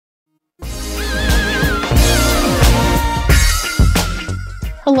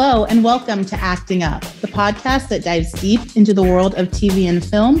Hello, and welcome to Acting Up, the podcast that dives deep into the world of TV and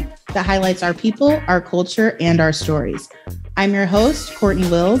film that highlights our people, our culture, and our stories. I'm your host, Courtney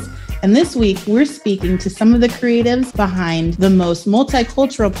Wills, and this week we're speaking to some of the creatives behind the most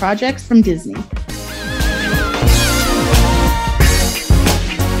multicultural projects from Disney.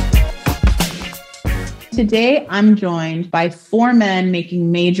 Today, I'm joined by four men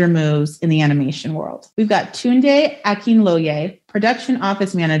making major moves in the animation world. We've got Tunde Akinloye, production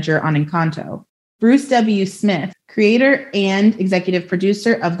office manager on Encanto; Bruce W. Smith, creator and executive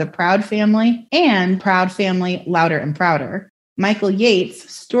producer of The Proud Family and Proud Family Louder and Prouder; Michael Yates,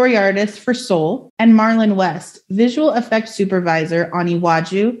 story artist for Soul; and Marlon West, visual effects supervisor on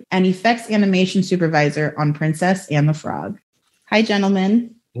Iwaju and effects animation supervisor on Princess and the Frog. Hi,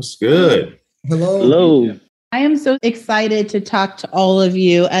 gentlemen. What's good? Hello. I am so excited to talk to all of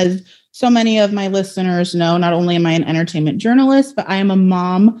you. As so many of my listeners know, not only am I an entertainment journalist, but I am a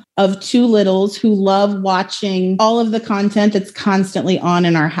mom of two littles who love watching all of the content that's constantly on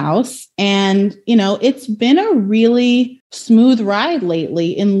in our house. And, it's been a really smooth ride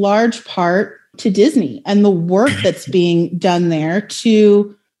lately, in large part to Disney and the work that's being done there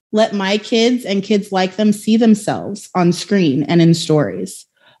to let my kids and kids like them see themselves on screen and in stories.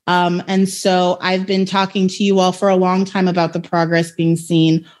 And so I've been talking to you all for a long time about the progress being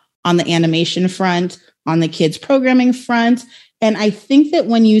seen on the animation front, on the kids programming front. And I think that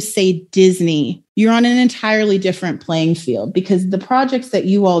when you say Disney, you're on an entirely different playing field, because the projects that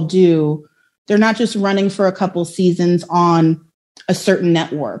you all do, they're not just running for a couple seasons on a certain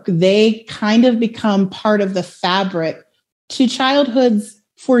network. They kind of become part of the fabric to childhoods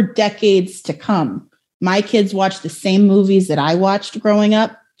for decades to come. My kids watch the same movies that I watched growing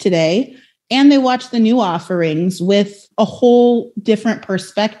up today, and they watch the new offerings with a whole different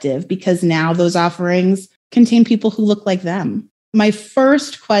perspective, because now those offerings contain people who look like them. My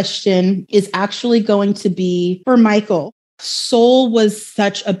first question is actually going to be for Michael. Soul was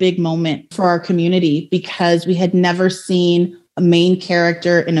such a big moment for our community because we had never seen a main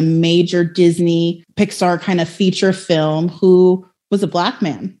character in a major Disney Pixar kind of feature film who was a Black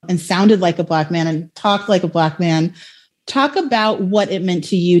man and sounded like a Black man and talked like a Black man. Talk about what it meant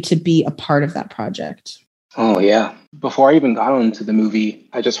to you to be a part of that project. Oh, yeah. Before I even got into the movie,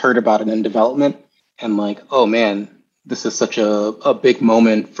 I just heard about it in development and oh man, this is such a big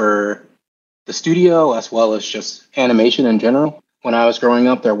moment for the studio as well as just animation in general. When I was growing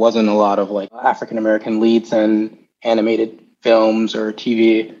up, there wasn't a lot of African-American leads in animated films or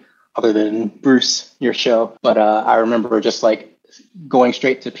TV other than Bruce, your show. But I remember just going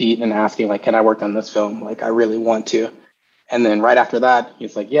straight to Pete and asking can I work on this film? I really want to. And then right after that,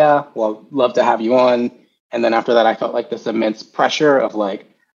 he's like, yeah, well, love to have you on. And then after that, I felt this immense pressure of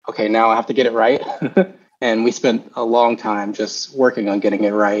okay, now I have to get it right. And we spent a long time just working on getting it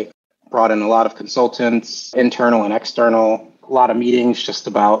right. Brought in a lot of consultants, internal and external, a lot of meetings just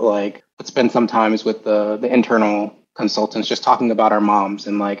about let's spend some times with the internal consultants, just talking about our moms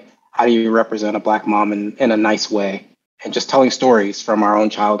and how do you represent a Black mom in a nice way, and just telling stories from our own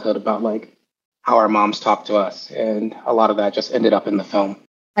childhood about how our moms talk to us. And a lot of that just ended up in the film.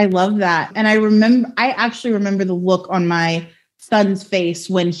 I love that. And I actually remember the look on my son's face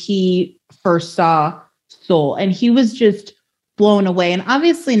when he first saw Soul, and he was just blown away. And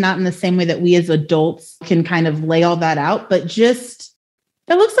obviously not in the same way that we as adults can kind of lay all that out, but just,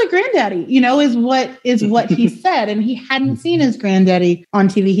 that looks like granddaddy, is what he said. And he hadn't seen his granddaddy on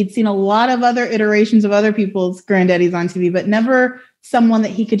TV. He'd seen a lot of other iterations of other people's granddaddies on TV, but never someone that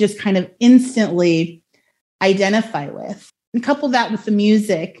he could just kind of instantly identify with. And couple that with the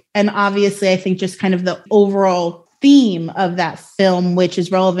music. And obviously, I think just kind of the overall theme of that film, which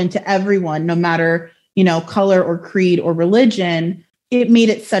is relevant to everyone, no matter, color or creed or religion, it made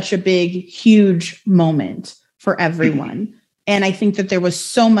it such a big, huge moment for everyone. And I think that there was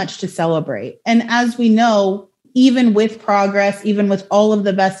so much to celebrate. And as we know, even with progress, even with all of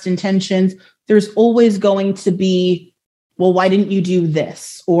the best intentions, there's always going to be, well, why didn't you do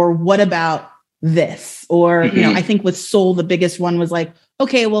this? Or what about this? Or, I think with Soul, the biggest one was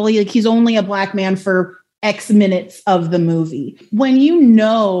okay, well, he's only a Black man for X minutes of the movie. When you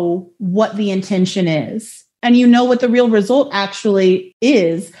know what the intention is and you know what the real result actually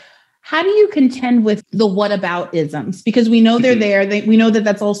is, how do you contend with the what about isms? Because we know they're there. We know that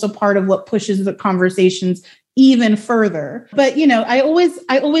that's also part of what pushes the conversations even further. But, I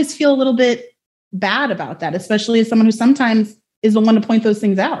always feel a little bit bad about that, especially as someone who sometimes is the one to point those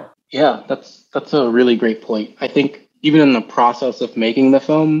things out. Yeah, that's a really great point. I think even in the process of making the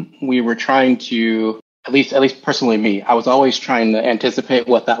film, we were trying to, at least personally me, I was always trying to anticipate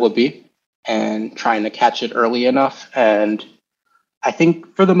what that would be and trying to catch it early enough and I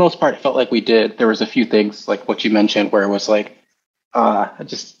think for the most part, it felt like we did. There was a few things like what you mentioned where it was like,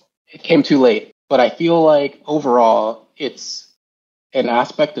 it came too late. But I feel like overall, it's an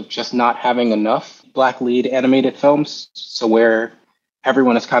aspect of just not having enough Black lead animated films. So where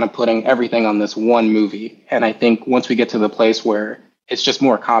everyone is kind of putting everything on this one movie. And I think once we get to the place where it's just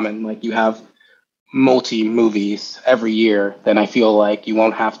more common, like you have multi movies every year, then I feel like you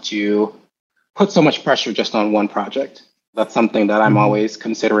won't have to put so much pressure just on one project. That's something that I'm always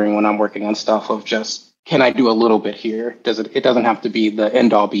considering when I'm working on stuff of just, can I do a little bit here? It doesn't have to be the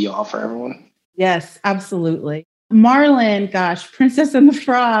end all be all for everyone. Yes, absolutely. Marlon, gosh, Princess and the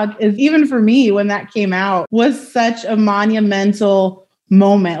Frog is, even for me, when that came out, was such a monumental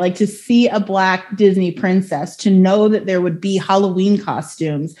moment. Like to see a Black Disney princess, to know that there would be Halloween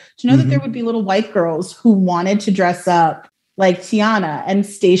costumes, to know that there would be little white girls who wanted to dress up like Tiana and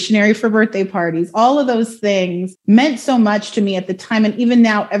stationery for birthday parties. All of those things meant so much to me at the time. And even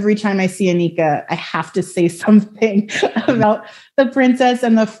now, every time I see Anika, I have to say something about the Princess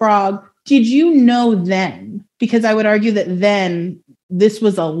and the Frog. Did you know then? Because I would argue that then this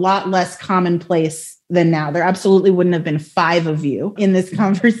was a lot less commonplace than now. There absolutely wouldn't have been 5 of you in this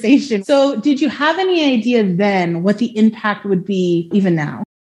conversation. So did you have any idea then what the impact would be even now?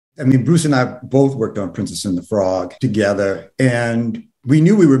 I mean, Bruce and I both worked on Princess and the Frog together, and we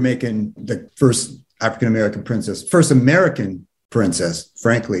knew we were making the first African-American princess, first American princess,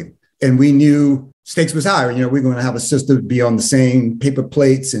 frankly. And we knew stakes was higher. You know, we're going to have a sister be on the same paper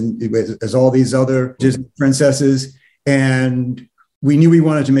plates and as all these other Disney princesses. And we knew we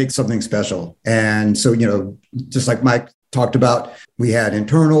wanted to make something special. And so, you know, just like Mike talked about, we had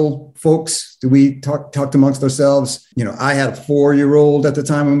internal folks that we talked amongst ourselves. You know, I had a 4-year-old at the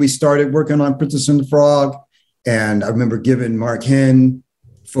time when we started working on Princess and the Frog. And I remember giving Mark Henn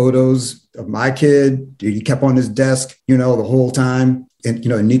photos of my kid. He kept on his desk, you know, the whole time. And, you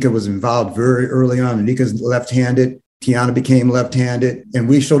know, Anika was involved very early on. Anika's left-handed. Tiana became left-handed. And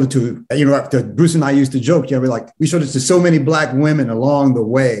we showed it to, you know, after Bruce and I used to joke, you know, we showed it to so many Black women along the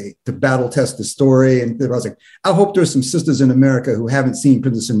way to battle test the story. And I was like, I hope there's some sisters in America who haven't seen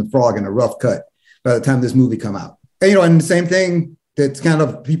Princess and the Frog in a rough cut by the time this movie come out. And, you know, and the same thing that kind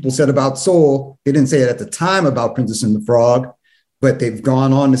of people said about Soul, they didn't say it at the time about Princess and the Frog, but they've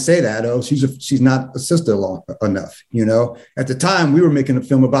gone on to say that, oh, she's not a sister enough, you know? At the time, we were making a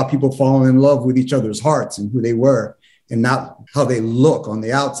film about people falling in love with each other's hearts and who they were and not how they look on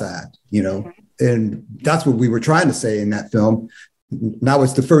the outside, you know? And that's what we were trying to say in that film. Now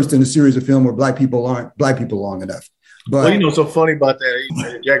it's the first in a series of film where Black people aren't Black people long enough. But, well, you know, what's so funny about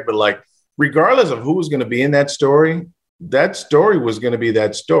that, Jack, but like, regardless of who was going to be in that story was going to be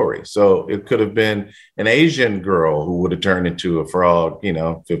that story. So it could have been an Asian girl who would have turned into a frog, you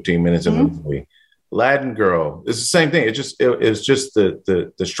know, 15 minutes in the movie. Latin girl. It's the same thing. It's just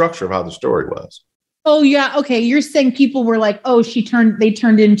the structure of how the story was. Oh, yeah. Okay. You're saying people were like, oh, they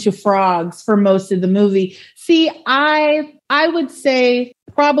turned into frogs for most of the movie. See, I would say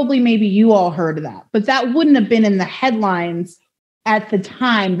probably maybe you all heard of that, but that wouldn't have been in the headlines at the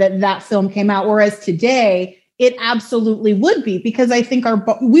time that film came out. Whereas today, it absolutely would be, because I think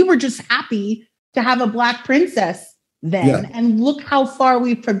we were just happy to have a Black princess then. Yeah. And look how far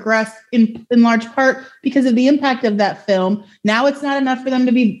we've progressed in large part because of the impact of that film. Now it's not enough for them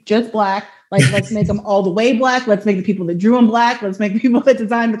to be just Black. Like, let's make them all the way Black. Let's make the people that drew them Black. Let's make the people that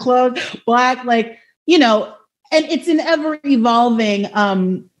designed the clothes Black. Like, you know, and it's an ever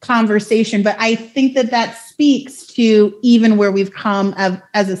evolving conversation. But I think that speaks to even where we've come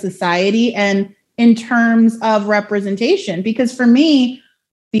as a society and in terms of representation. Because for me,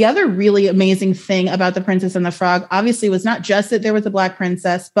 the other really amazing thing about The Princess and the Frog, obviously, was not just that there was a Black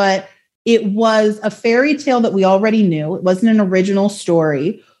princess, but it was a fairy tale that we already knew. It wasn't an original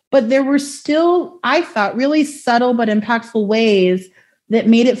story, but there were still, I thought, really subtle but impactful ways that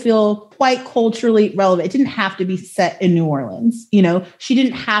made it feel quite culturally relevant. It didn't have to be set in New Orleans. You know, she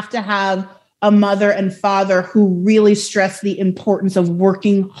didn't have to have a mother and father who really stress the importance of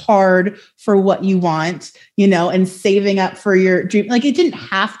working hard for what you want, you know, and saving up for your dream. Like, it didn't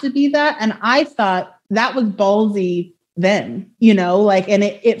have to be that. And I thought that was ballsy then, you know, like, and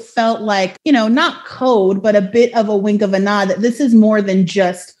it felt like, you know, not code, but a bit of a wink of a nod that this is more than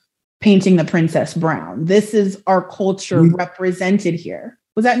just painting the princess brown. This is our culture represented here.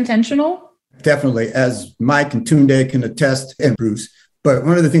 Was that intentional? Definitely. As Mike and Tunde can attest, and Bruce. But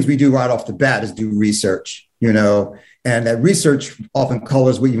one of the things we do right off the bat is do research, you know, and that research often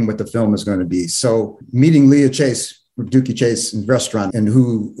colors what the film is going to be. So meeting Leah Chase, Dookie Chase in the restaurant, and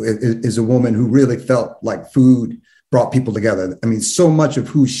who is a woman who really felt like food brought people together. I mean, so much of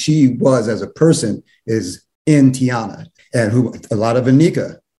who she was as a person is in Tiana. and who a lot of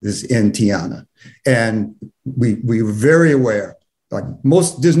Anika is in Tiana. And we were very aware, like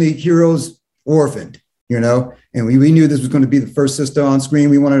most Disney heroes, orphaned, and we knew this was going to be the first sister on screen.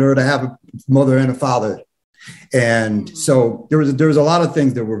 We wanted her to have a mother and a father. And so there was a lot of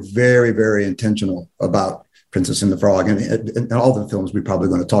things that were very, very intentional about Princess and the Frog and all the films we're probably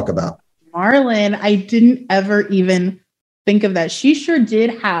going to talk about. Marlon, I didn't ever even think of that. She sure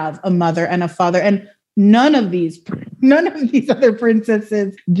did have a mother and a father, and none of these other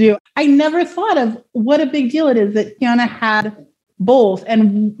princesses do. I never thought of what a big deal it is that Tiana had both.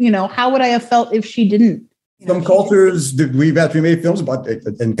 And, how would I have felt if she didn't? Some cultures that we've actually made films about,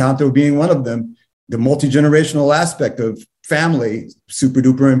 Encanto being one of them, the multi-generational aspect of family, super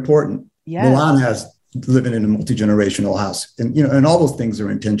duper important. Yes. Mulan has living in a multi-generational house, and all those things are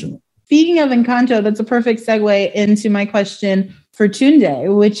intentional. Speaking of Encanto, that's a perfect segue into my question for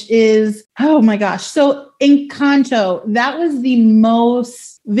Tunde, which is, oh my gosh. So Encanto, that was the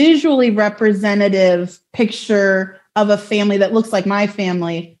most visually representative picture of a family that looks like my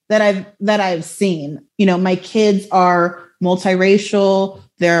family that I've seen. My kids are multiracial.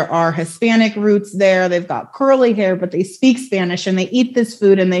 There are Hispanic roots there. They've got curly hair, but they speak Spanish and they eat this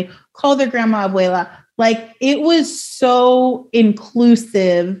food and they call their grandma abuela. Like, it was so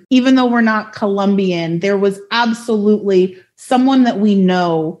inclusive. Even though we're not Colombian, there was absolutely someone that we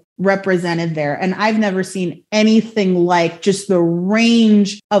know represented there. And I've never seen anything like just the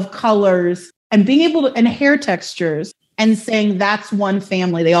range of colors and being able to, and hair textures, and saying that's one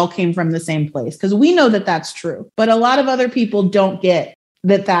family. They all came from the same place. Because we know that that's true. But a lot of other people don't get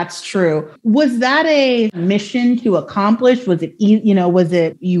that that's true. Was that a mission to accomplish? Was it, was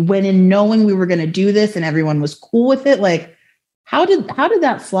it you went in knowing we were going to do this and everyone was cool with it? Like, how did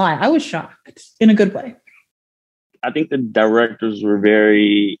that fly? I was shocked in a good way. I think the directors were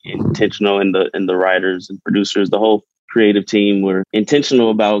very intentional, and the writers and producers, the whole creative team were intentional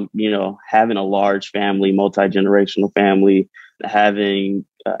about, having a large family, multi-generational family, having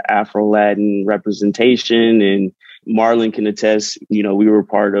Afro-Latin representation. And Marlon can attest, we were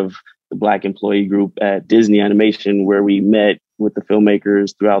part of the Black employee group at Disney Animation, where we met with the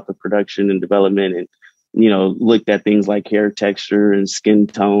filmmakers throughout the production and development and, looked at things like hair texture and skin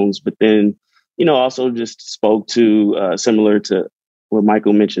tones, but then, also just spoke to, similar to what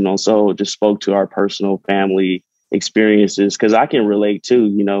Michael mentioned, also just spoke to our personal family experiences. Cause I can relate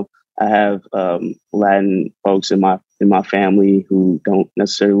too, I have Latin folks in my family who don't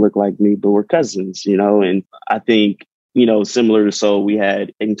necessarily look like me, but we're cousins, and I think, similar to Soul, we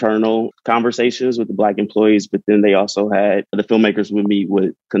had internal conversations with the Black employees, but then they also had the filmmakers would meet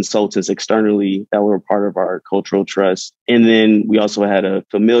with consultants externally that were part of our cultural trust. And then we also had a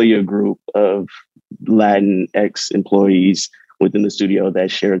familiar group of Latin ex-employees within the studio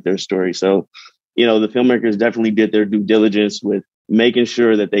that shared their story. So, the filmmakers definitely did their due diligence with making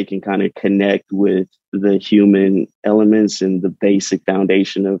sure that they can kind of connect with the human elements and the basic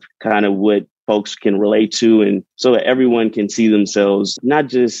foundation of kind of what folks can relate to. And so that everyone can see themselves, not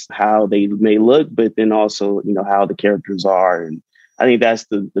just how they may look, but then also, how the characters are. And I think that's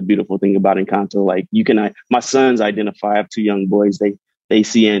the beautiful thing about Encanto. Like, my sons identify, I have two young boys, they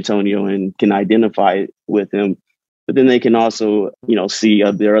see Antonio and can identify with him. But then they can also, see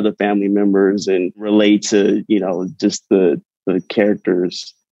their other family members and relate to, just the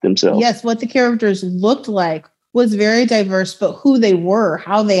characters themselves. Yes, what the characters looked like was very diverse, but who they were,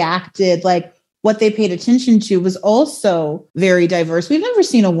 how they acted, like what they paid attention to was also very diverse. We've never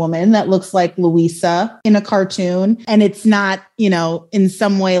seen a woman that looks like Luisa in a cartoon, and it's not, in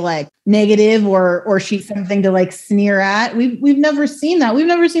some way like negative or she's something to like sneer at. We've never seen that. We've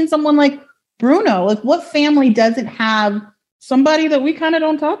never seen someone like Bruno. Like, what family doesn't have somebody that we kind of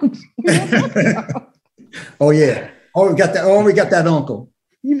don't talk about? Oh yeah. Oh, we got that uncle.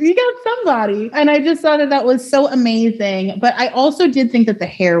 You got somebody. And I just thought that was so amazing. But I also did think that the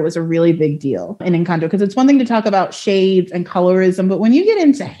hair was a really big deal in Encanto, because it's one thing to talk about shades and colorism, but when you get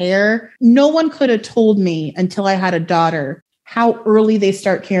into hair, no one could have told me until I had a daughter how early they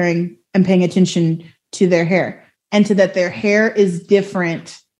start caring and paying attention to their hair, and to that their hair is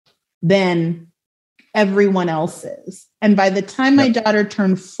different than everyone else's. And by the time my daughter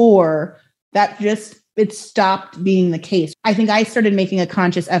turned 4, it stopped being the case. I think I started making a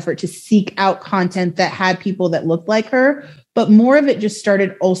conscious effort to seek out content that had people that looked like her, but more of it just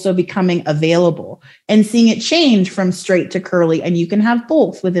started also becoming available and seeing it change from straight to curly. And you can have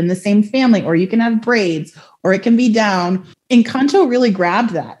both within the same family, or you can have braids, or it can be down. Encanto really grabbed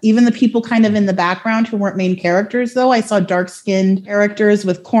that. Even the people kind of in the background who weren't main characters, though, I saw dark-skinned characters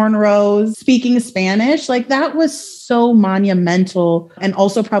with cornrows speaking Spanish. Like, that was so monumental, and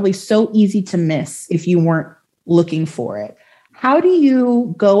also probably so easy to miss if you weren't looking for it. How do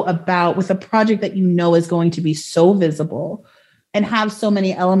you go about with a project that you know is going to be so visible and have so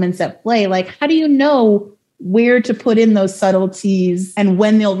many elements at play? Like, how do you know where to put in those subtleties and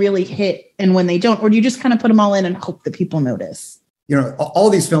when they'll really hit and when they don't? Or do you just kind of put them all in and hope that people notice? You know, all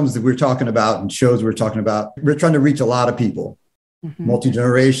these films that we're talking about and shows we're talking about, we're trying to reach a lot of people,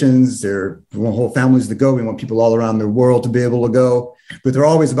 multi-generations, we want whole families to go. We want people all around the world to be able to go, but they're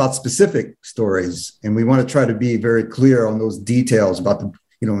always about specific stories. And we want to try to be very clear on those details about the,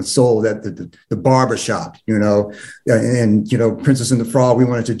 you know, Soul, that the barbershop, you know, and, you know, Princess and the Frog, we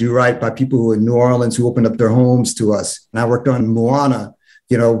wanted to do right by people who in New Orleans who opened up their homes to us. And I worked on Moana.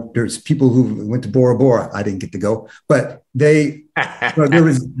 You know, there's people who went to Bora Bora. I didn't get to go, but there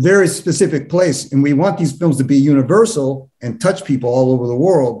was very specific place. And we want these films to be universal and touch people all over the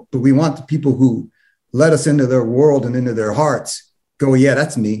world. But we want the people who let us into their world and into their hearts go, yeah,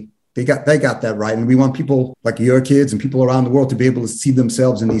 that's me. They got that right. And we want people like your kids and people around the world to be able to see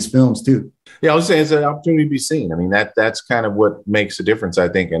themselves in these films too. Yeah, I was saying it's an opportunity to be seen. I mean, that's kind of what makes a difference, I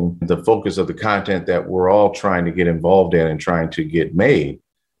think, and the focus of the content that we're all trying to get involved in and trying to get made,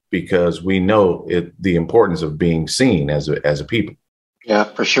 because we know the importance of being seen as a people. Yeah,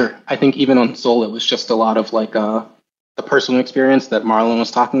 for sure. I think even on Soul, it was just a lot of like the personal experience that Marlon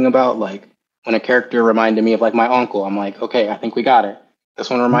was talking about. Like when a character reminded me of like my uncle, I'm like, okay, I think we got it. This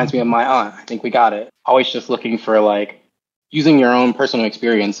one reminds me of my aunt. I think we got it. Always just looking for like using your own personal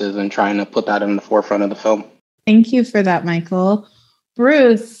experiences and trying to put that in the forefront of the film. Thank you for that, Michael.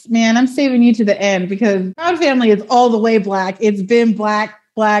 Bruce, man, I'm saving you to the end because Proud Family is all the way Black. It's been Black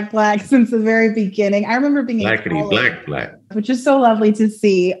since the very beginning. I remember being in college, black, which is so lovely to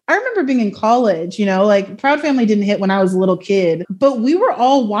see. I remember being in college, you know, like Proud Family didn't hit when I was a little kid, but we were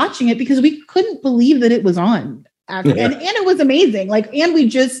all watching it because we couldn't believe that it was on. And it was amazing. Like, and we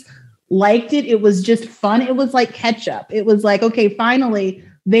just liked it. It was just fun. It was like ketchup. It was like, okay, finally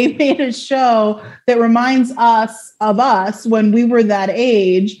they made a show that reminds us of us when we were that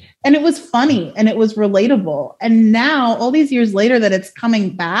age. And it was funny and it was relatable. And now, all these years later that it's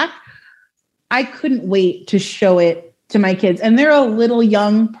coming back, I couldn't wait to show it to my kids. And they're a little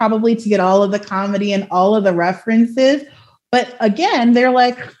young probably to get all of the comedy and all of the references. But again, they're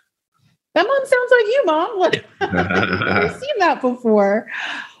like, that mom sounds like you, Mom. Like, I've seen that before.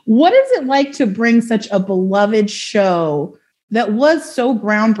 What is it like to bring such a beloved show that was so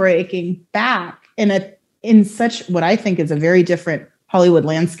groundbreaking back in such what I think is a very different Hollywood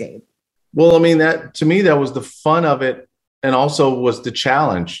landscape? Well, I mean, that to me, that was the fun of it. And also was the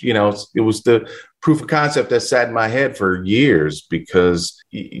challenge. You know, it was the proof of concept that sat in my head for years because,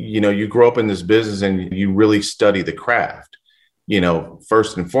 you know, you grow up in this business and you really study the craft, you know,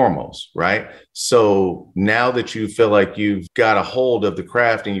 first and foremost, right? So now that you feel like you've got a hold of the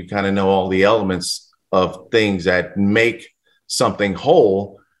craft and you kind of know all the elements of things that make something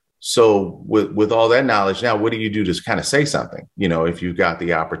whole. So with all that knowledge, now what do you do to kind of say something, you know, if you've got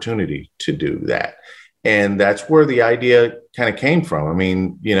the opportunity to do that? And that's where the idea kind of came from. I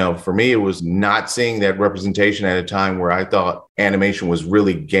mean, you know, for me, it was not seeing that representation at a time where I thought animation was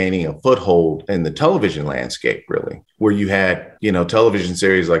really gaining a foothold in the television landscape, really, where you had, you know, television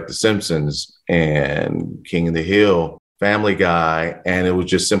series like The Simpsons and King of the Hill, Family Guy. And it was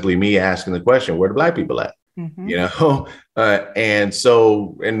just simply me asking the question, where do Black people at? Mm-hmm. You know, and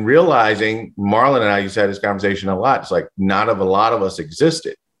so in realizing, Marlon and I used to have this conversation a lot. It's like not a lot of us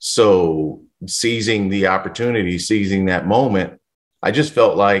existed. So seizing the opportunity, seizing that moment, I just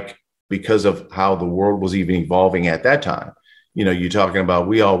felt like because of how the world was even evolving at that time, you know, you're talking about,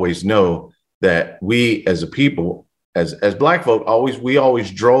 we always know that we as a people, as Black folk, we always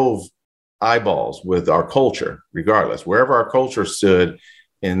drove eyeballs with our culture, regardless, wherever our culture stood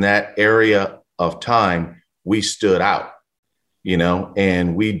in that area of time, we stood out, you know,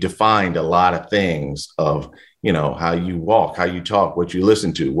 and we defined a lot of things of, you know, how you walk, how you talk, what you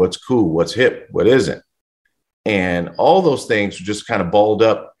listen to, what's cool, what's hip, what isn't. And all those things just kind of balled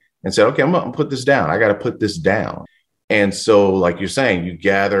up and said, okay, I'm going to put this down. I got to put this down. And so, like you're saying, you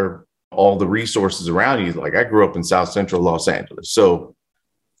gather all the resources around you. Like I grew up in South Central Los Angeles. So,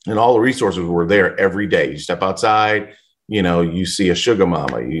 and all the resources were there every day. You step outside, you know, you see a Sugar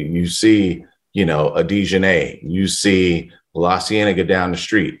Mama, you see, you know, a Dijonay, you see La Cienega down the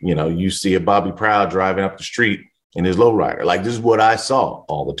street, you know, you see a Bobby Proud driving up the street in his lowrider. Like this is what I saw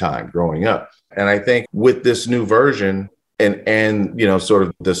all the time growing up. And I think with this new version and you know, sort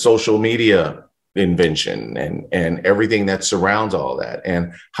of the social media invention and everything that surrounds all that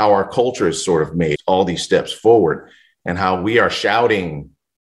and how our culture has sort of made all these steps forward and how we are shouting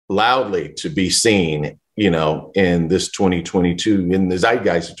loudly to be seen, in this 2022, in the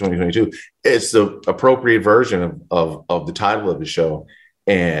zeitgeist of 2022. It's the appropriate version of the title of the show.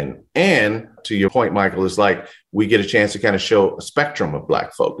 And to your point, Michael, is like we get a chance to kind of show a spectrum of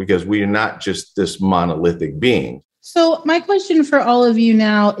Black folk because we are not just this monolithic being. So my question for all of you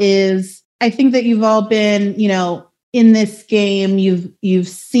now is, I think that you've all been, in this game, you've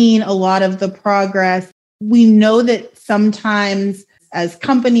seen a lot of the progress. We know that sometimes as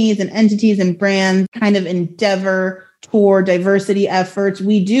companies and entities and brands kind of endeavor toward diversity efforts,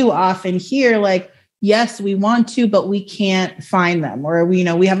 we do often hear like, yes, we want to, but we can't find them, or we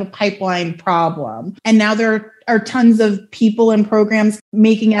have a pipeline problem. And now there are tons of people and programs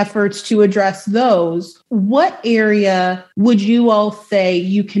making efforts to address those. What area would you all say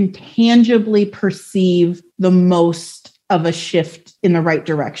you can tangibly perceive the most of a shift in the right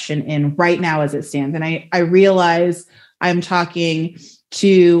direction in right now as it stands? And I realize I'm talking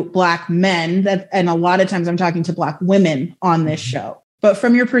to Black men, and a lot of times I'm talking to Black women on this show. But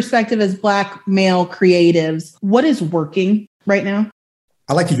from your perspective as Black male creatives, what is working right now?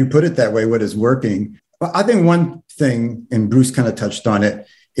 I like if you put it that way, what is working. But I think one thing, and Bruce kind of touched on it,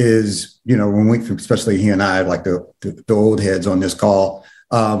 is, when we, especially he and I, like the old heads on this call,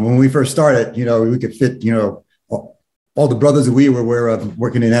 when we first started, we could fit, all the brothers that we were aware of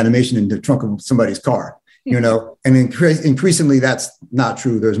working in animation in the trunk of somebody's car, and increasingly that's not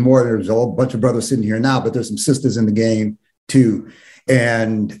true. There's a whole bunch of brothers sitting here now, but there's some sisters in the game too.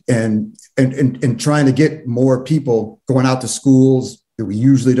 And trying to get more people going out to schools that we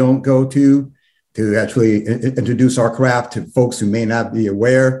usually don't go to actually introduce our craft to folks who may not be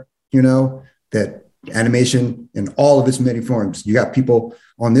aware, that animation in all of its many forms. You got people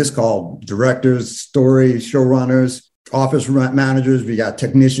on this call, directors, story, showrunners, office managers, we got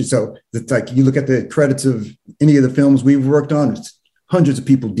technicians. So it's like you look at the credits of any of the films we've worked on, it's hundreds of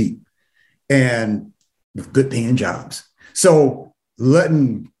people deep and with good paying jobs. So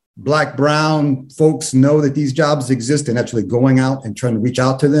letting Black, brown folks know that these jobs exist and actually going out and trying to reach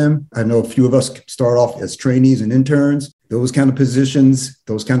out to them. I know a few of us start off as trainees and interns, those kind of positions,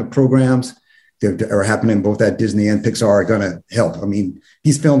 those kind of programs that are happening both at Disney and Pixar are going to help. I mean,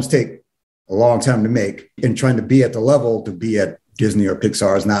 these films take a long time to make, and trying to be at the level to be at Disney or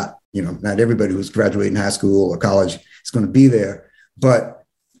Pixar is not, not everybody who's graduating high school or college is going to be there. But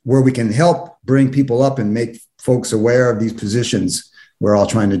where we can help bring people up and make folks aware of these positions, we're all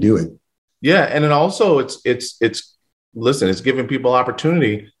trying to do it. Yeah. And then also it's giving people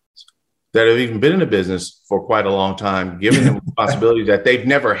opportunity that have even been in the business for quite a long time, giving them responsibilities that they've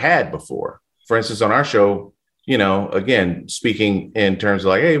never had before. For instance, on our show, again, speaking in terms of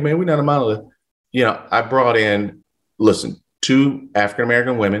like, hey, man, we're not a monolith. I brought in, two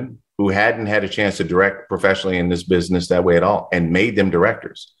African-American women who hadn't had a chance to direct professionally in this business that way at all, and made them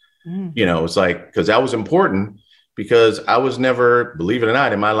directors. It's like, because that was important, because I was never, believe it or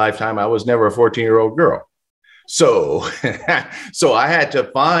not, in my lifetime, I was never a 14-year-old girl. So, so I had to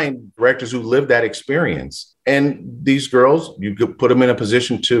find directors who lived that experience. And these girls, you could put them in a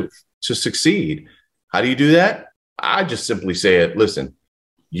position to succeed. How do you do that? I just simply said, listen,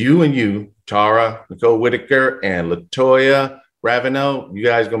 you, Tara, Nicole Whitaker, and LaToya Ravenel, you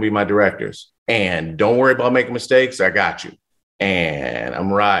guys are going to be my directors. And don't worry about making mistakes. I got you. And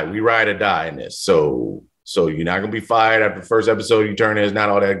we ride or die in this. So you're not going to be fired after the first episode. You turn in, it's not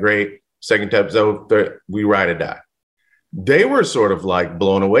all that great. Second episode, third, we ride or die. They were sort of like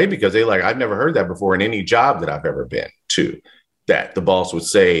blown away because I've never heard that before in any job that I've ever been to, that the boss would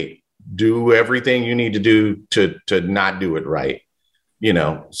say, do everything you need to do to not do it right.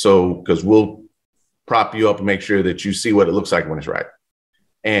 So because we'll prop you up and make sure that you see what it looks like when it's right.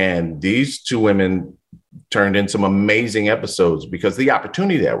 And these two women turned in some amazing episodes because the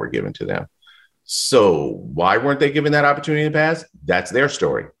opportunity that were given to them. So why weren't they given that opportunity in the past? That's their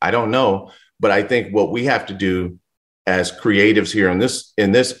story. I don't know. But I think what we have to do as creatives here in this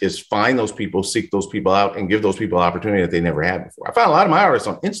is find those people, seek those people out, and give those people opportunity that they never had before. I found a lot of my artists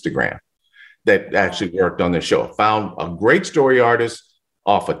on Instagram that actually worked on this show. I found a great story artist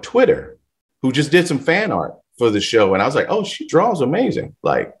off of Twitter who just did some fan art for the show. And I was like, oh, she draws amazing.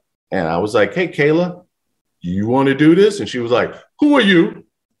 And I was like, hey, Kayla, you want to do this? And she was like, who are you?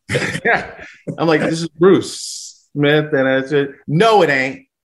 I'm like, this is Bruce Smith. And I said, no, it ain't.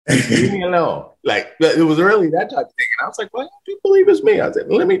 Leave me alone. It was really that type of thing. And I was like, well, do you believe it's me? I said,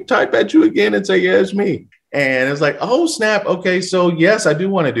 let me type at you again and say, yeah, it's me. And it's like, oh, snap. Okay. So yes, I do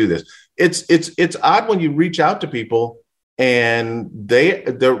want to do this. It's odd when you reach out to people and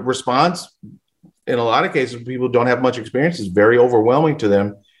the response in a lot of cases, people don't have much experience, is very overwhelming to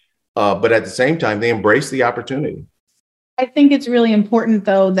them. But at the same time, they embrace the opportunity. I think it's really important,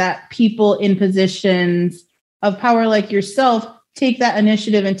 though, that people in positions of power like yourself take that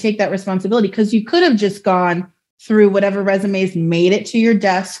initiative and take that responsibility, because you could have just gone through whatever resumes made it to your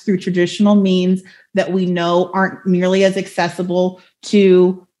desk through traditional means that we know aren't nearly as accessible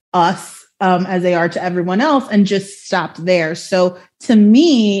to us as they are to everyone else, and just stopped there. So to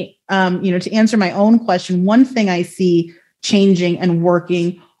me, to answer my own question, one thing I see changing and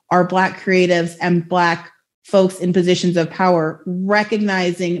working are Black creatives and Black folks in positions of power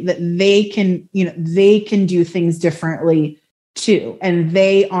recognizing that they can do things differently too. And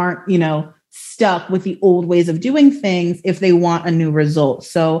they aren't, stuck with the old ways of doing things if they want a new result.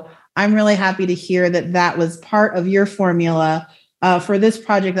 So I'm really happy to hear that that was part of your formula for this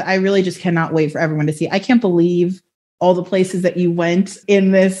project that I really just cannot wait for everyone to see. I can't believe all the places that you went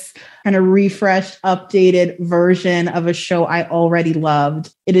in this kind of refreshed, updated version of a show I already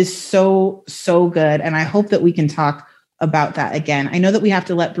loved. It is so, so good. And I hope that we can talk about that again. I know that we have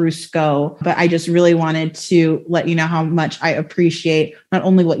to let Bruce go, but I just really wanted to let you know how much I appreciate not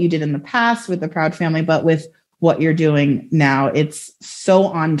only what you did in the past with the Proud Family, but with what you're doing now. It's so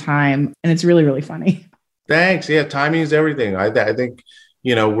on time and it's really, really funny. Thanks. Yeah, timing is everything. I think,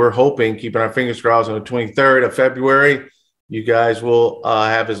 we're hoping, keeping our fingers crossed, on the 23rd of February, you guys will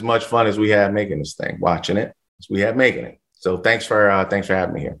have as much fun as we had making this thing, watching it, as we had making it. So thanks for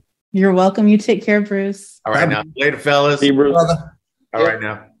having me here. You're welcome. You take care, Bruce. All right, now. Later, fellas. See you, Bruce. All right,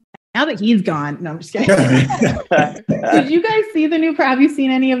 now. Now that he's gone. No, I'm just kidding. Did you guys see have you seen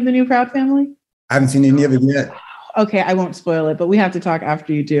any of the new Proud Family? I haven't seen any of it yet. Okay, I won't spoil it, but we have to talk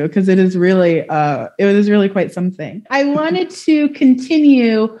after you do, because it is really quite something. I wanted to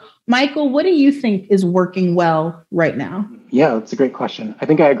continue. Michael, what do you think is working well right now? Yeah, that's a great question. I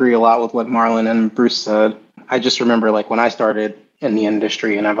think I agree a lot with what Marlon and Bruce said. I just remember when I started in the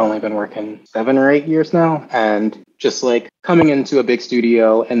industry, and I've only been working 7 or 8 years now, and just coming into a big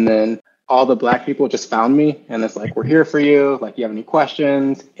studio, and then all the Black people just found me, and it's we're here for you. You have any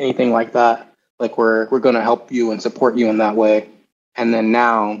questions, anything like that? We're going to help you and support you in that way. And then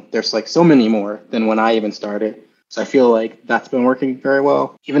now there's so many more than when I even started. So I feel that's been working very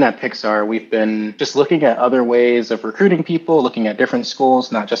well. Even at Pixar, we've been just looking at other ways of recruiting people, looking at different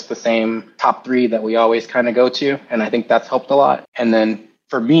schools, not just the same top 3 that we always kind of go to. And I think that's helped a lot. And then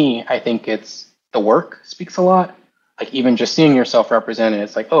for me, I think it's the work speaks a lot. Even just seeing yourself represented,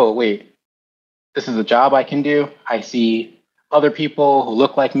 it's oh, wait, this is a job I can do. I see other people who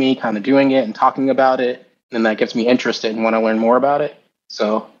look like me kind of doing it and talking about it. And that gets me interested and want to learn more about it.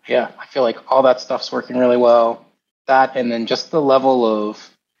 So yeah, I feel all that stuff's working really well. That, and then just the level of,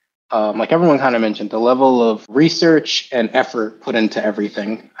 everyone kind of mentioned, the level of research and effort put into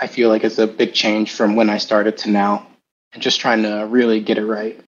everything, I feel is a big change from when I started to now, and just trying to really get it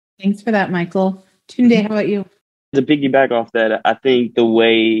right. Thanks for that, Michael. Tunde, how about you? To piggyback off that, I think the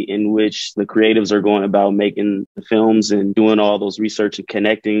way in which the creatives are going about making the films and doing all those research and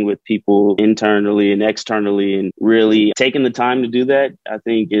connecting with people internally and externally and really taking the time to do that, I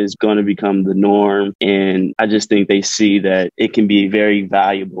think is going to become the norm. And I just think they see that it can be very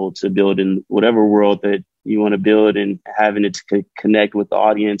valuable to build in whatever world that you want to build and having it to connect with the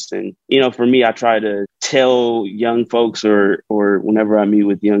audience. And, for me, I try to tell young folks or whenever I meet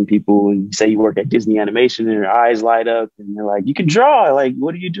with young people and you say you work at Disney Animation and their eyes light up and they're like, you can draw.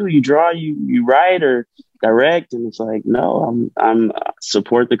 What do? You draw, you write or direct? And it's no, I'm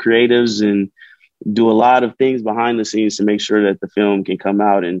support the creatives and do a lot of things behind the scenes to make sure that the film can come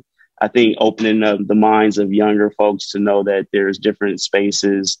out. And I think opening up the minds of younger folks to know that there's different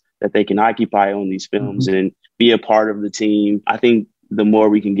spaces that they can occupy on these films and be a part of the team. I think the more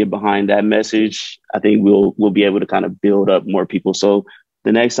we can get behind that message, I think we'll be able to kind of build up more people. So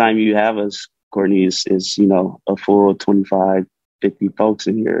the next time you have us, Courtney, is a full 25, 50 folks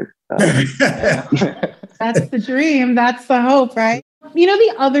in here. That's the dream. That's the hope, right?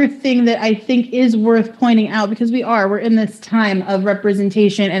 The other thing that I think is worth pointing out, because we're in this time of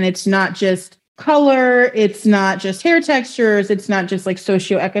representation, and it's not just color, it's not just hair textures, it's not just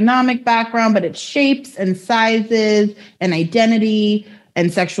socioeconomic background, but it's shapes and sizes and identity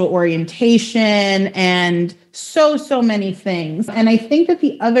and sexual orientation and so many things. And I think that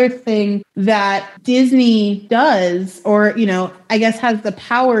the other thing that Disney does, or, I guess has the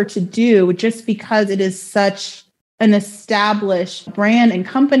power to do, just because it is such an established brand and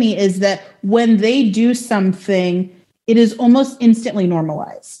company, is that when they do something, it is almost instantly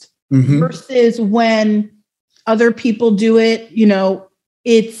normalized. Versus when other people do it,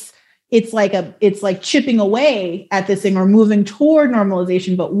 it's like chipping away at this thing or moving toward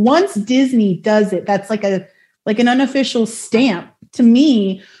normalization. But once Disney does it, that's like an unofficial stamp to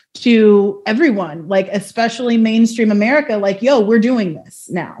me to everyone, like especially mainstream America, like, yo, we're doing this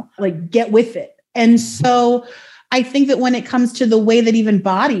now, like get with it. And so I think that when it comes to the way that even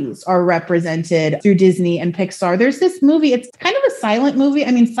bodies are represented through Disney and Pixar, there's this movie, it's kind of a silent movie.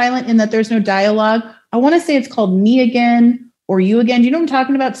 I mean, silent in that there's no dialogue. I want to say it's called Me Again or You Again. Do you know what I'm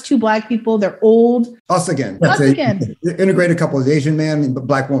talking about? It's two Black people. They're old. Us Again. Us Again. Integrated couple of Asian man and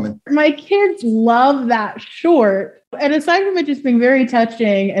Black woman. My kids love that short. And aside from it just being very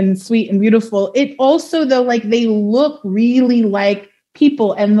touching and sweet and beautiful, it also, though, like they look really like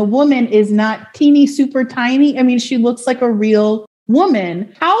people. And the woman is not teeny, super tiny. I mean, she looks like a real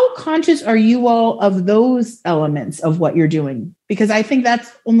woman. How conscious are you all of those elements of what you're doing? Because I think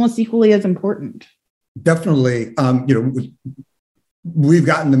that's almost equally as important. Definitely. We've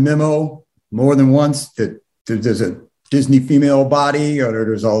gotten the memo more than once that there's a Disney female body, or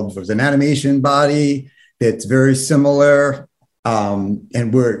there's an animation body that's very similar.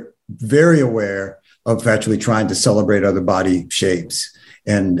 And we're very aware of actually trying to celebrate other body shapes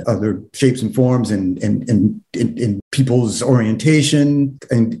and other shapes and forms and in people's orientation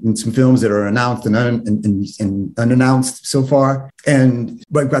and in some films that are announced and unannounced so far.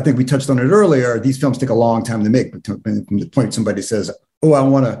 But I think we touched on it earlier. These films take a long time to make. But from the point somebody says, oh, I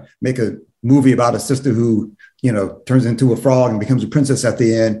want to make a movie about a sister who, turns into a frog and becomes a princess at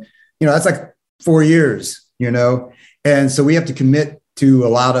the end, that's like 4 years, And so we have to commit to a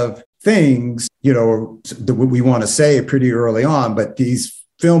lot of things, that we want to say pretty early on, but these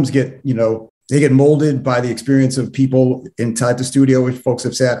films get, they get molded by the experience of people inside the studio, which folks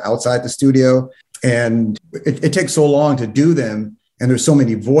have sat outside the studio. And it takes so long to do them. And there's so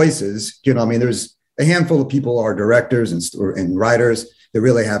many voices, there's a handful of people are directors and writers that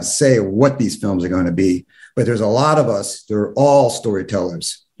really have say what these films are going to be. But there's a lot of us, they're all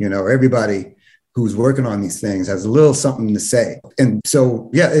storytellers, everybody who's working on these things has a little something to say. And so,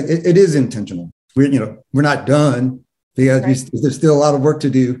 yeah, it is intentional. We're not done. There's still a lot of work to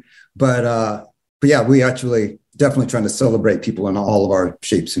do, but yeah, we actually definitely trying to celebrate people in all of our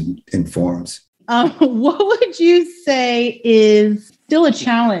shapes and forms. What would you say is still a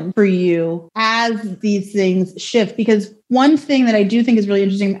challenge for you as these things shift? Because one thing that I do think is really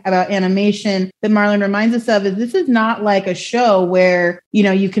interesting about animation that Marlon reminds us of is this is not like a show where,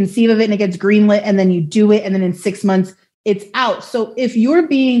 you conceive of it and it gets greenlit and then you do it and then in 6 months it's out. So if you're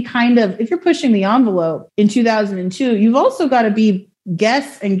being if you're pushing the envelope in 2002, you've also got to be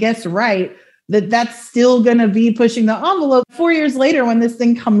guess right that that's still going to be pushing the envelope 4 years later when this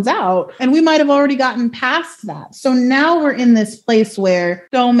thing comes out. And we might have already gotten past that. So now we're in this place where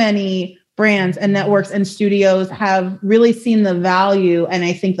so many brands and networks and studios have really seen the value and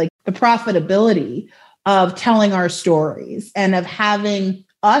I think like the profitability of telling our stories and of having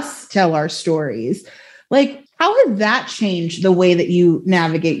us tell our stories. Like, how has that changed the way that you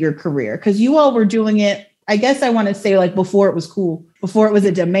navigate your career? Because you all were doing it, I guess I want to say like before it was cool, before it was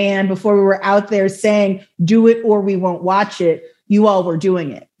a demand, before we were out there saying, do it or we won't watch it, you all were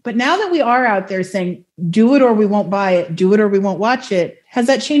doing it. But now that we are out there saying, do it or we won't buy it, do it or we won't watch it, has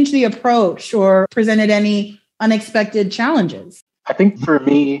that changed the approach or presented any unexpected challenges? I think for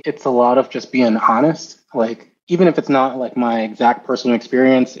me, it's a lot of just being honest. Like, even if it's not like my exact personal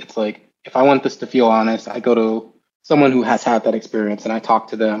experience, it's like, if I want this to feel honest, I go to someone who has had that experience and I talk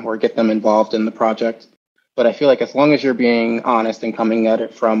to them or get them involved in the project. But I feel like as long as you're being honest and coming at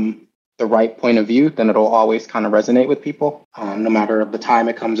it from the right point of view, then it'll always kind of resonate with people. No matter the time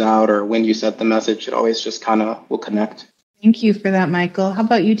it comes out or when you set the message, it always just kind of will connect. Thank you for that, Michael. How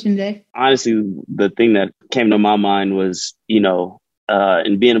about you, Tunde? Honestly, the thing that came to my mind was,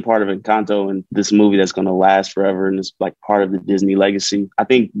 and being a part of Encanto and this movie that's going to last forever and it's like part of the Disney legacy. I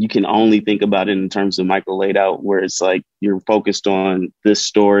think you can only think about it in terms of Michael laid out, where it's like you're focused on this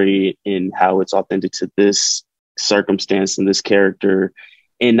story and how it's authentic to this circumstance and this character,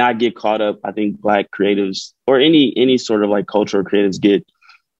 and not get caught up. I think Black creatives or any sort of like cultural creatives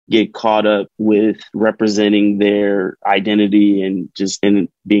get caught up with representing their identity and just in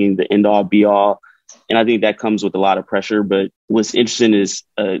being the end all be all. And I think that comes with a lot of pressure. But what's interesting is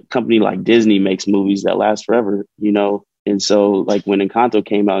a company like Disney makes movies that last forever, And so like when Encanto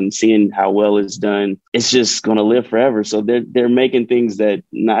came out and seeing how well it's done, it's just going to live forever. So they're making things that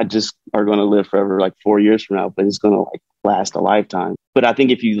not just are going to live forever, like 4 years from now, but it's going to like last a lifetime. But I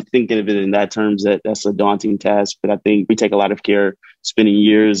think if you think of it in that terms, that's a daunting task. But I think we take a lot of care, spending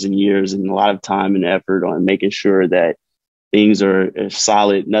years and years and a lot of time and effort on making sure that things are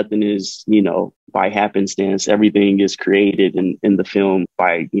solid. Nothing is, by happenstance. Everything is created in the film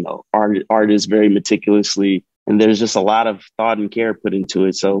by, artists very meticulously. And there's just a lot of thought and care put into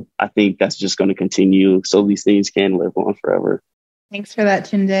it. So I think that's just going to continue so these things can live on forever. Thanks for that,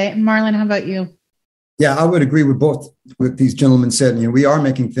 Tunde. Marlon, how about you? Yeah, I would agree with both what these gentlemen said. We are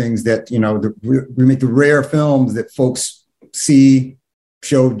making things that, we make the rare films that folks see,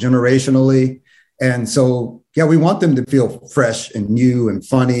 show generationally. And so, yeah, we want them to feel fresh and new and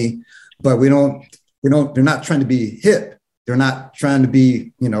funny, but they're not trying to be hip. They're not trying to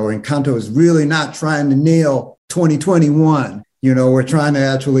be, Encanto is really not trying to nail 2021. We're trying to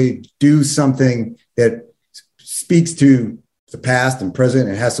actually do something that speaks to the past and present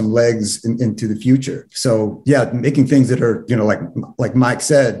and has some legs into the future. So yeah, making things that are, like Mike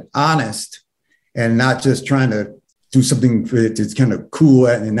said, honest and not just trying to do something that's kind of cool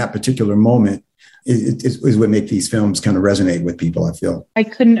in that particular moment is what makes these films kind of resonate with people, I feel. I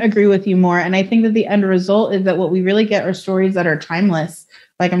couldn't agree with you more. And I think that the end result is that what we really get are stories that are timeless.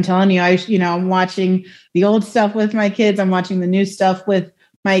 Like I'm telling you, I'm watching the old stuff with my kids. I'm watching the new stuff with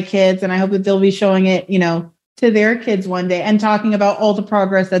my kids. And I hope that they'll be showing it, to their kids one day and talking about all the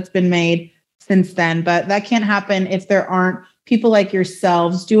progress that's been made since then. But that can't happen if there aren't people like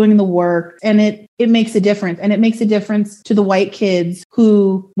yourselves doing the work. And it makes a difference. And it makes a difference to the white kids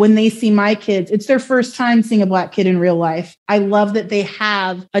who, when they see my kids, it's their first time seeing a Black kid in real life. I love that they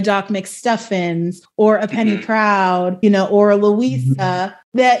have a Doc McStuffins or a Penny Proud, or a Louisa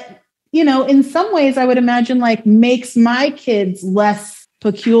that, in some ways I would imagine makes my kids less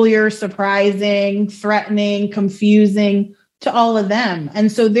peculiar, surprising, threatening, confusing to all of them.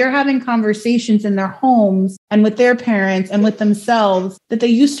 And so they're having conversations in their homes and with their parents and with themselves that they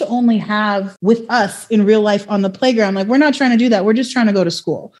used to only have with us in real life on the playground. We're not trying to do that. We're just trying to go to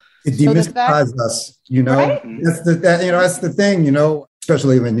school. It demystifies us, Right? That's the thing,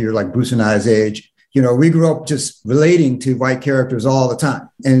 especially when you're like Bruce and I's age. We grew up just relating to white characters all the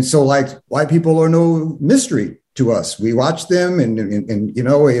time. And so white people are no mystery to us. We watch them and they're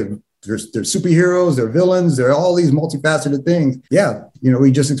superheroes, they're villains, they're all these multifaceted things. Yeah,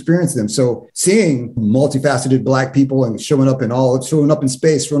 we just experience them. So seeing multifaceted Black people and showing up in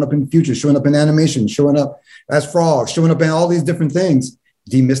space, showing up in the future, showing up in animation, showing up as frogs, showing up in all these different things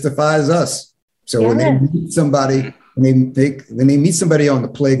demystifies us. So when they meet somebody, when they meet somebody on the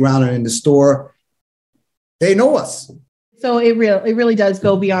playground and in the store, they know us. So it really does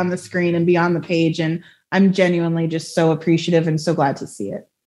go beyond the screen and beyond the page. And I'm genuinely just so appreciative and so glad to see it.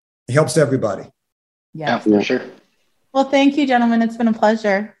 It helps everybody. Yeah, for sure. Well, thank you, gentlemen. It's been a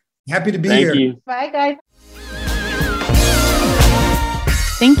pleasure. Happy to be here. Thank you. Bye, guys.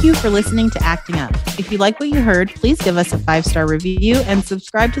 Thank you for listening to Acting Up. If you like what you heard, please give us a 5-star review and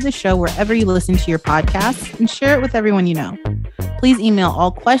subscribe to the show wherever you listen to your podcasts and share it with everyone you know. Please email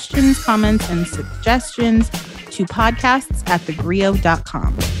all questions, comments, and suggestions to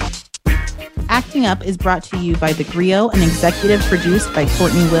podcasts@thegrio.com. Acting Up is brought to you by The Grio and executive produced by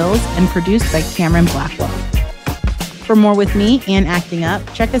Courtney Wills and produced by Cameron Blackwell. For more with me and Acting Up,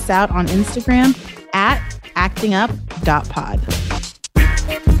 check us out on Instagram @actingup.pod.